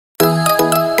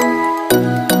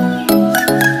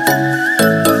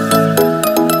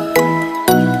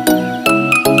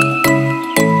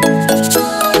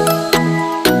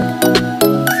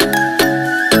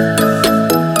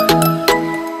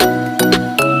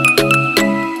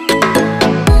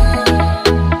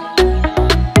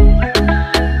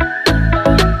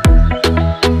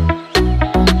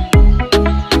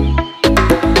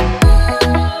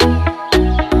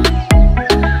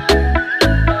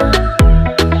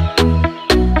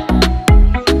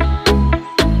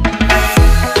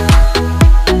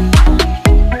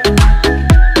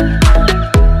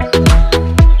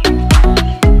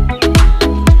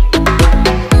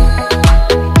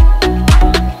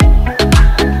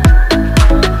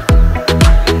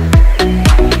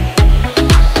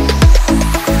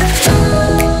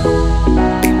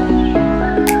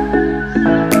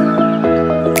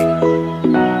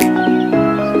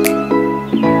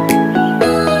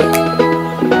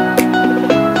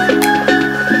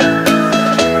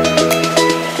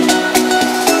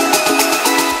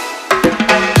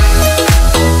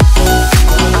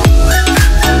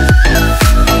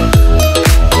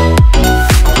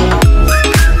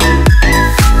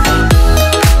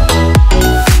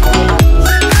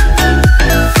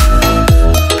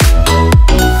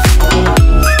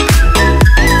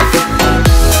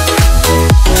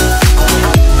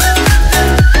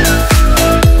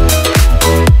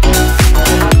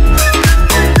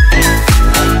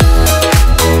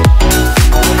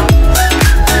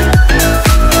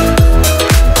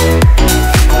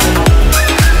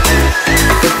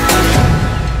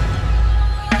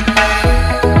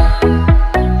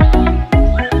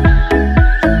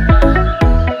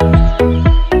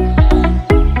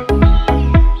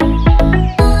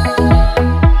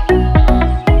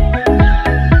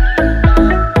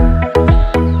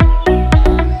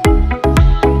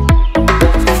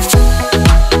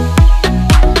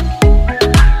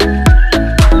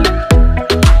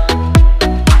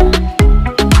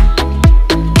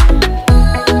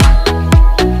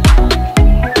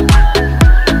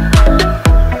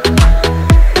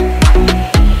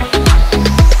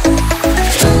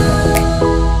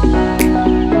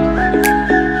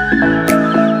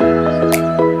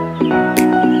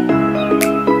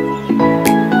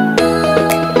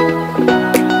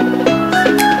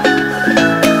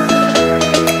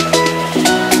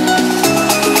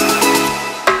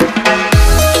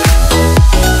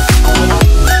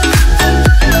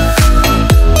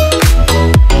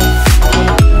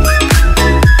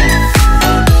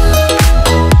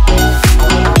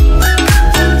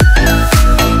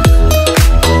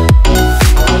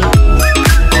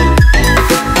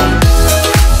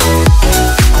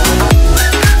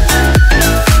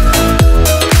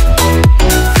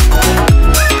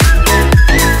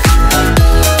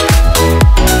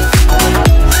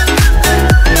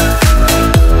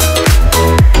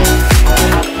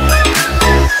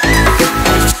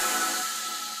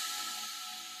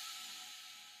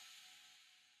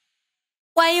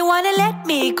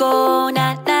me go,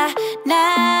 not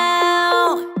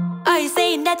now? Are you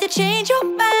saying that to change your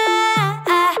mind?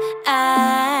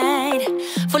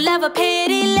 For love or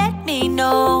pity, let me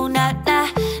know, not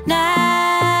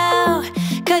now.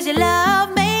 Cause your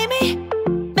love made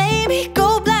me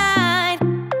go blind.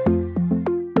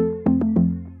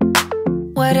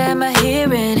 What am I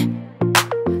hearing?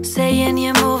 Saying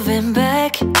you're moving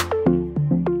back.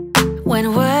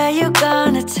 When were you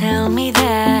gonna tell me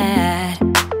that?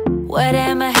 What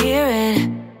am I hearing?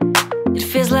 It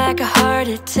feels like a heart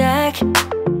attack.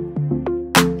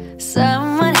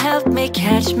 Someone help me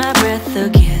catch my breath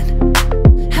again.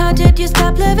 How did you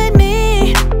stop loving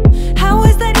me? How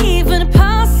is that even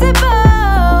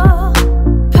possible?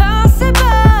 Possible.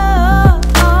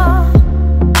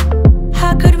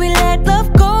 How could we let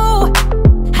love go?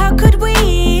 How could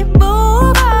we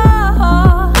move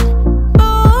on?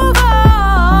 Move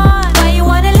on. Why you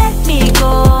wanna let me go?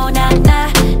 Now.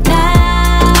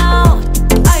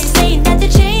 Are you saying that to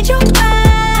change your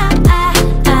mind?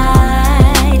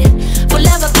 For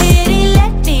love or pity,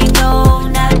 let me know,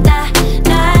 now.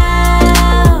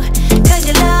 Cause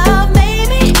your love made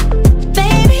me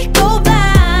go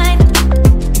blind.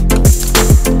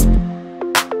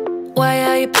 Why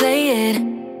are you playing?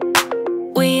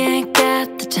 We ain't got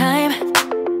the time.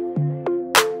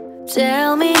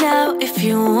 Tell me now if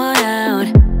you want out.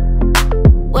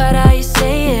 What are you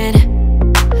saying?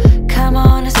 Come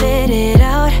on and spit it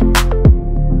out.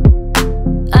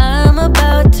 I'm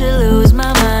about to lose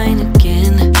my mind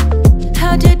again.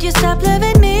 How did you stop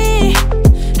loving me?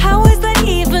 How is that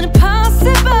even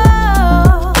possible?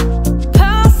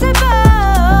 Possible.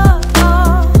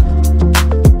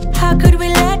 How could we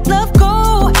let love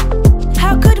go?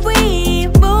 How could we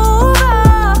move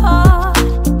on?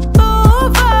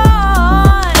 Move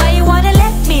on. Why you wanna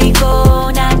let me go?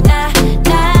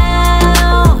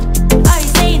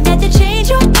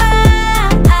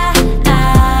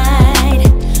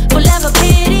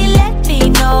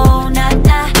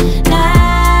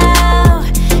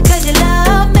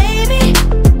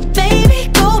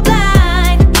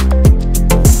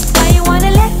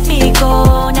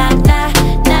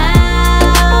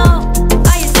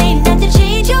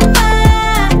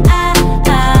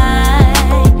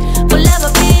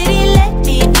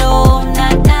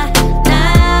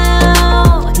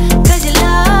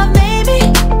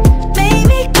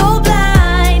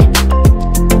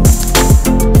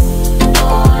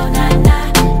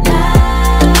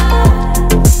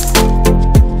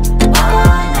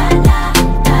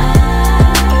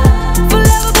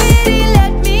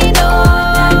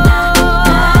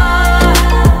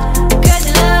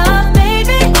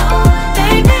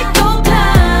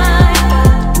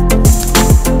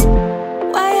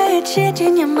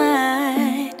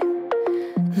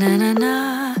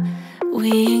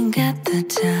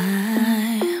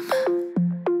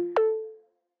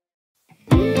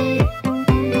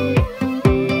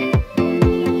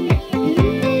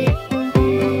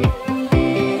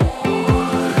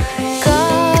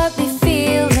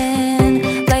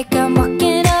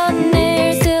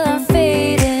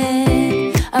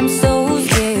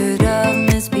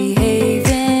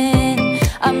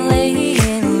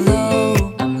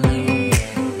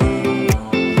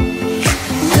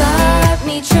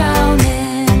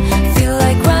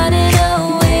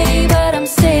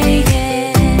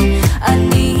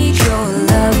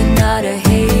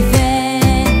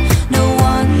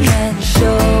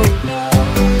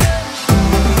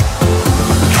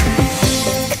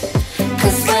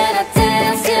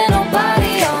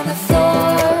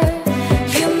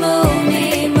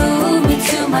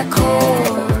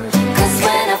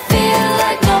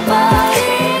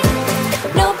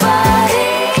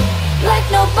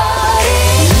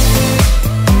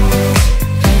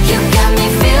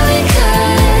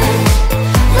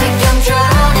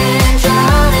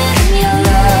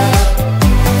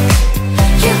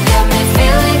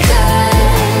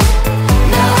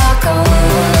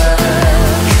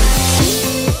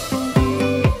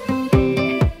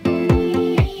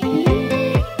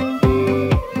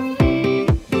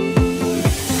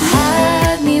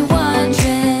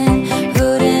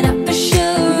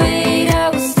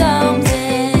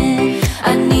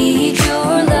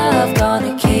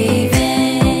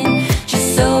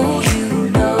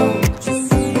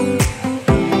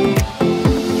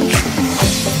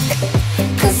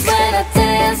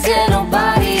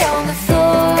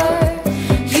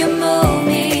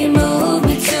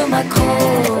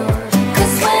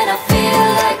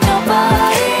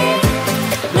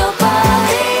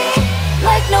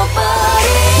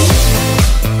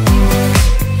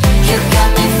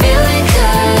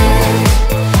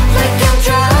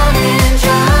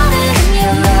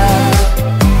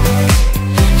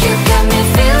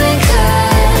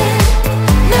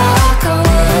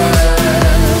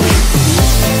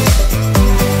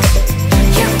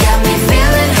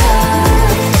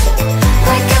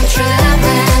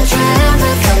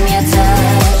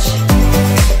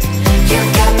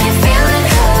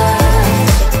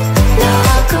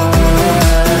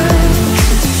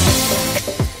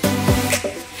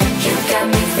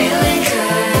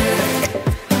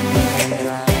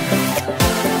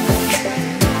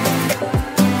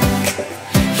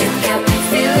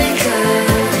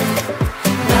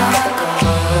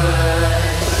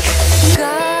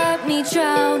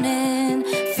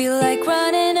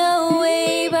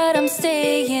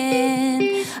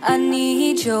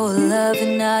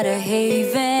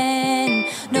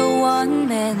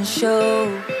 and show.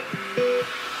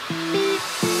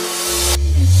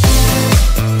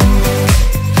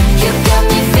 You got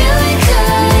me feeling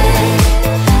good,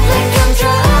 like I'm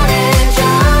drowning,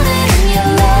 drowning in your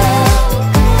love.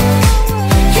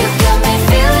 You got me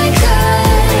feeling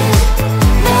good,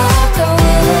 knock on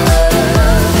wood.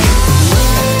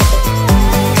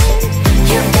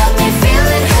 You got me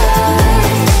feeling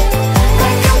high,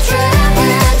 like I'm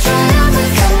drowning,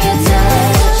 drowning from your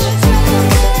touch.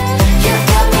 You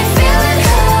got me feeling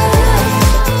high,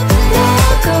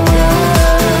 knock on wood.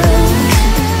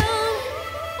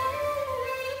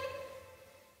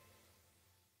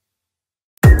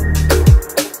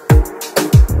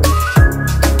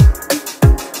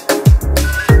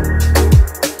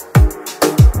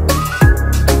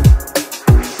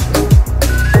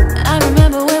 I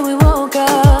remember when we woke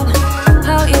up,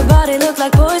 how your body looked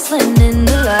like porcelain in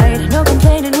the light. No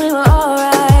complaining, we were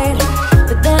alright.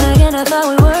 But then again, I thought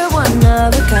we were one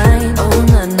of a kind. Oh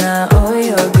na na, oh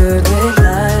you're good with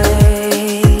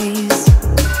lies.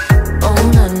 Oh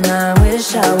na na,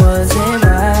 wish I wasn't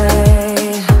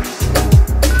right.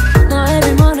 Now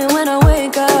every morning when I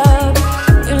wake up,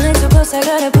 your legs so close, I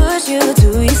gotta push you to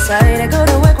your side. I go to